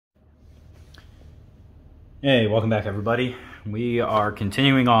Hey, welcome back everybody. We are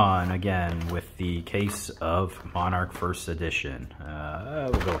continuing on again with the case of Monarch First Edition.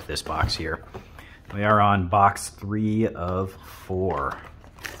 We'll go with this box here. We are on box 3 of 4.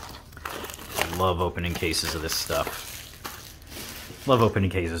 I love opening cases of this stuff. Love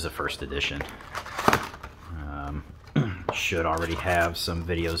opening cases of First Edition. Should already have some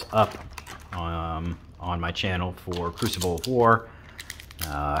videos up on my channel for Crucible of War.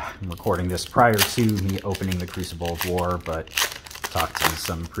 I'm recording this prior to me opening the Crucible of War, but talked in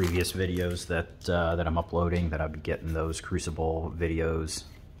some previous videos that I'm uploading that I'll be getting those Crucible videos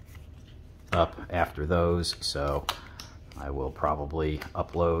up after those, so I will probably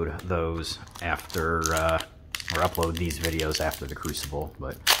upload those after, or upload these videos after the Crucible.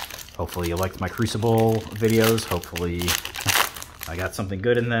 But hopefully you liked my Crucible videos. Hopefully I got something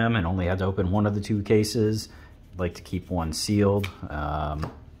good in them and only had to open one of the 2 cases. I'd like to keep one sealed.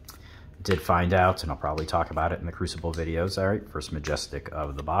 Did find out, and I'll probably talk about it in the Crucible videos. All right, first Majestic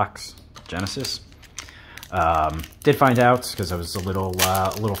of the box, Genesis. Did find out because I was a little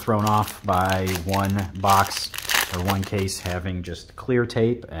thrown off by one box or one case having just clear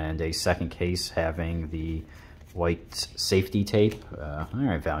tape and a second case having the white safety tape. All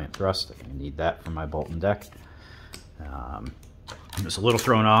right, Valiant Thrust. I need that for my Bolton deck. I was a little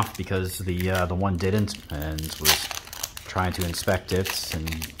thrown off because the one didn't, and was trying to inspect it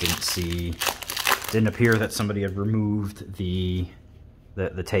and didn't appear that somebody had removed the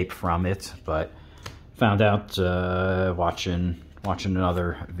tape from it, but found out watching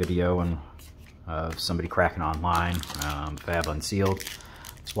another video and of somebody cracking online, FaB Unsealed.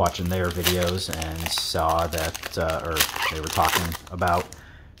 I was watching their videos and saw that or they were talking about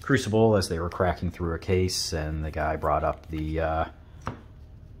Crucible as they were cracking through a case, and the guy brought up the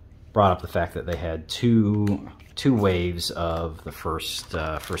fact that they had two waves of the first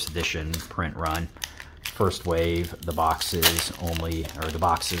edition print run. First wave, the boxes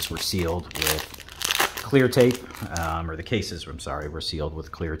were sealed with clear tape, or the cases, I'm sorry, were sealed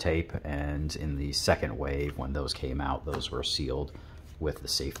with clear tape, and in the second wave, when those came out, those were sealed with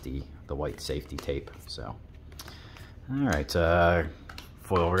the white safety tape. So, all right,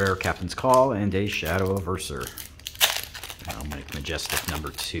 foil rare, Captain's Call, and a Shadow of Ursa. I'll make Majestic number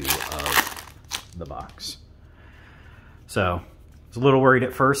 2 of the box. So, I was a little worried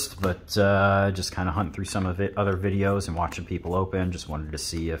at first, but just kind of hunting through some of other videos and watching people open. Just wanted to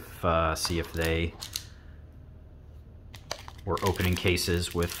see if they were opening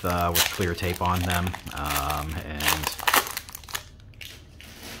cases with clear tape on them, and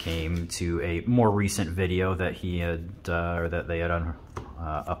came to a more recent video that he had or that they had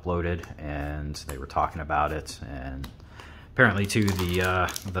uploaded, and they were talking about it. And apparently, too,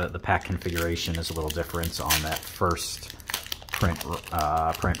 the pack configuration is a little different on that first print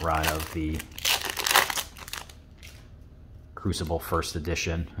run of the Crucible First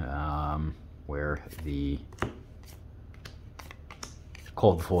Edition, where the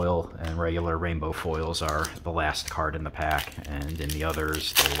cold foil and regular rainbow foils are the last card in the pack, and in the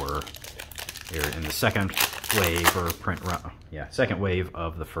others they're in the second wave or second wave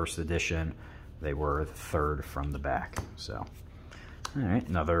of the First Edition. They were the third from the back. So, all right,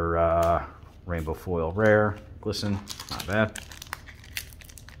 another rainbow foil rare, glisten, not bad.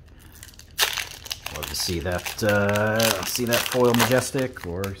 Love to see that foil Majestic,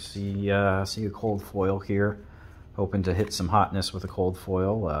 or see a cold foil here. Hoping to hit some hotness with a cold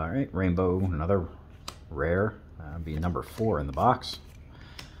foil. All right, rainbow, another rare. Be number 4 in the box.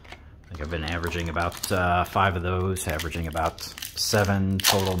 I think I've been averaging about 5 of those, averaging about 7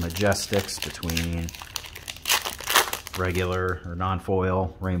 total Majestics between regular or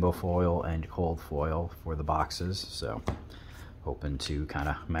non-foil, rainbow foil, and cold foil for the boxes. So, hoping to kind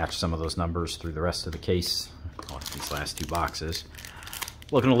of match some of those numbers through the rest of the case, these last 2 boxes.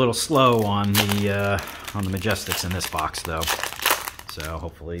 Looking a little slow on the Majestics in this box, though. So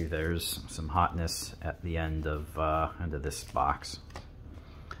hopefully there's some hotness at the end of this box.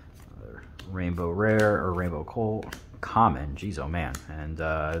 Another rainbow rare or rainbow common. Geez, oh man, and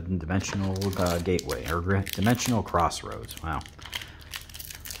dimensional gateway or dimensional crossroads. Wow.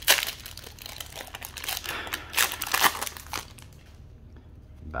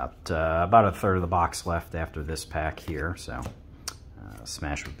 About a third of the box left after this pack here. So.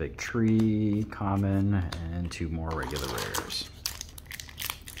 Smash with Big Tree, common, and 2 more regular rares.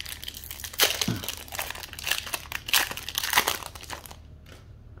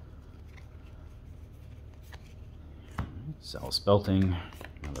 Zealous Belting,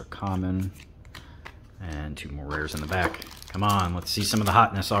 another common, and 2 more rares in the back. Come on, let's see some of the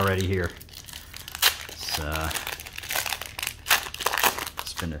hotness already here. It's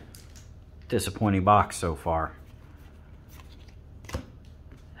been a disappointing box so far.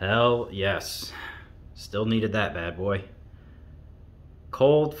 Hell yes. Still needed that bad boy.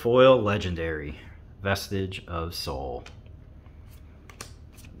 Cold foil legendary. Vestige of Soul.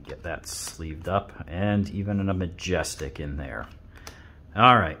 Get that sleeved up, and even a majestic in there.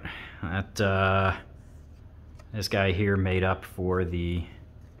 All right, that this guy here made up for the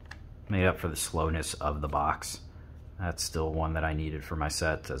slowness of the box. That's still one that I needed for my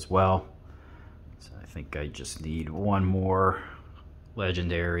set as well. So I think I just need one more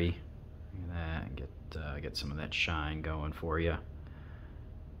legendary. Get some of that shine going for you.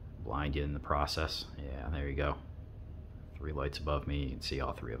 Blind you in the process. Yeah, there you go. 3 lights above me, you can see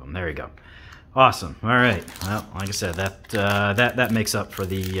all 3 of them. There you go. Awesome. All right. Well, like I said, that makes up for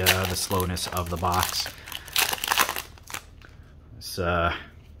the slowness of the box. This,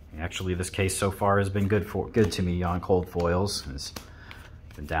 actually, this case so far has been good to me on cold foils. It's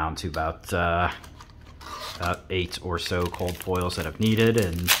been down to about 8 or so cold foils that I've needed,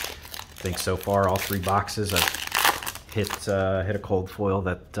 and I think so far all 3 boxes I've hit a cold foil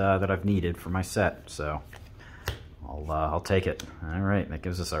that I've needed for my set. So I'll take it. All right, that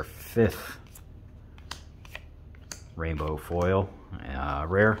gives us our 5th rainbow foil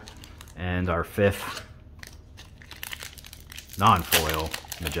rare, and our 5th non-foil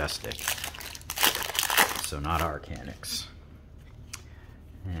majestic. So not Arcanix.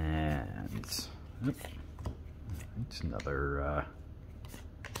 And it's another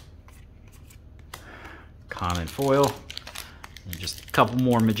common foil. And just a couple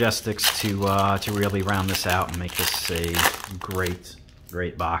more majestics to really round this out and make this a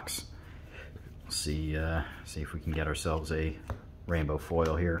great box. See if we can get ourselves a rainbow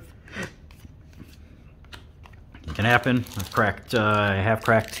foil here. It can happen. I have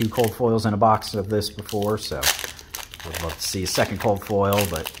cracked 2 cold foils in a box of this before, so would love to see a second cold foil,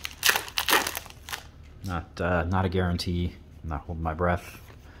 but not a guarantee. I'm not holding my breath.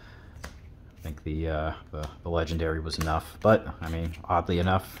 I think the legendary was enough, but I mean, oddly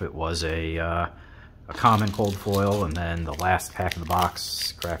enough, it was a common cold foil, and then the last pack of the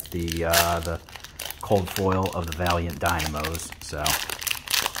box cracked the cold foil of the Valiant Dynamos. So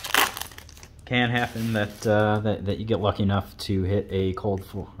can happen that you get lucky enough to hit a cold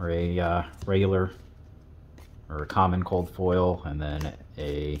foil or a regular or a common cold foil, and then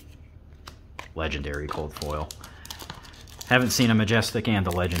a legendary cold foil. Haven't seen a majestic and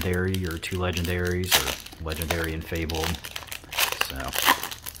a legendary, or 2 legendaries, or legendary and fabled. So I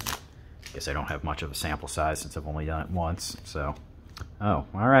guess I don't have much of a sample size since I've only done it once. So, oh,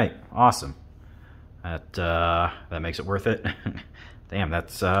 all right, awesome. That makes it worth it. Damn,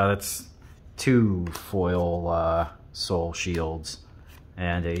 that's 2 foil soul shields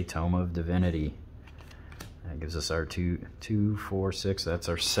and a Tome of Divinity. That gives us our 2, 4, 6. That's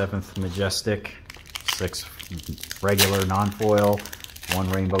our 7th majestic. 6 regular non-foil, 1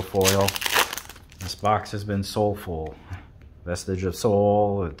 rainbow foil. This box has been soulful. Vestige of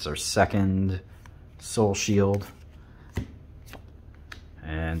Soul. It's our 2nd soul shield,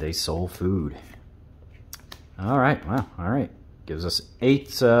 and a soul food. All right, wow, all right. Gives us 8,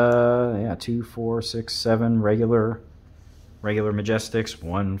 2, 4, 6, 7 regular majestics,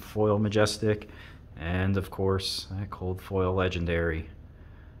 1 foil majestic, and of course, that cold foil legendary.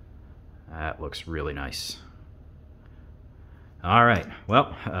 That looks really nice. All right,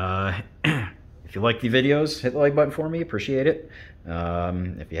 well, if you like the videos, hit the like button for me, appreciate it.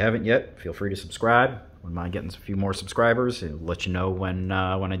 If you haven't yet, feel free to subscribe. Wouldn't mind getting a few more subscribers. It'll let you know when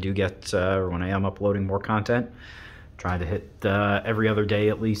I do get, or when I am uploading more content. Trying to hit every other day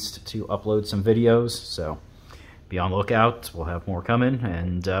at least to upload some videos, so be on the lookout. We'll have more coming,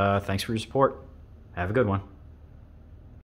 and thanks for your support. Have a good one.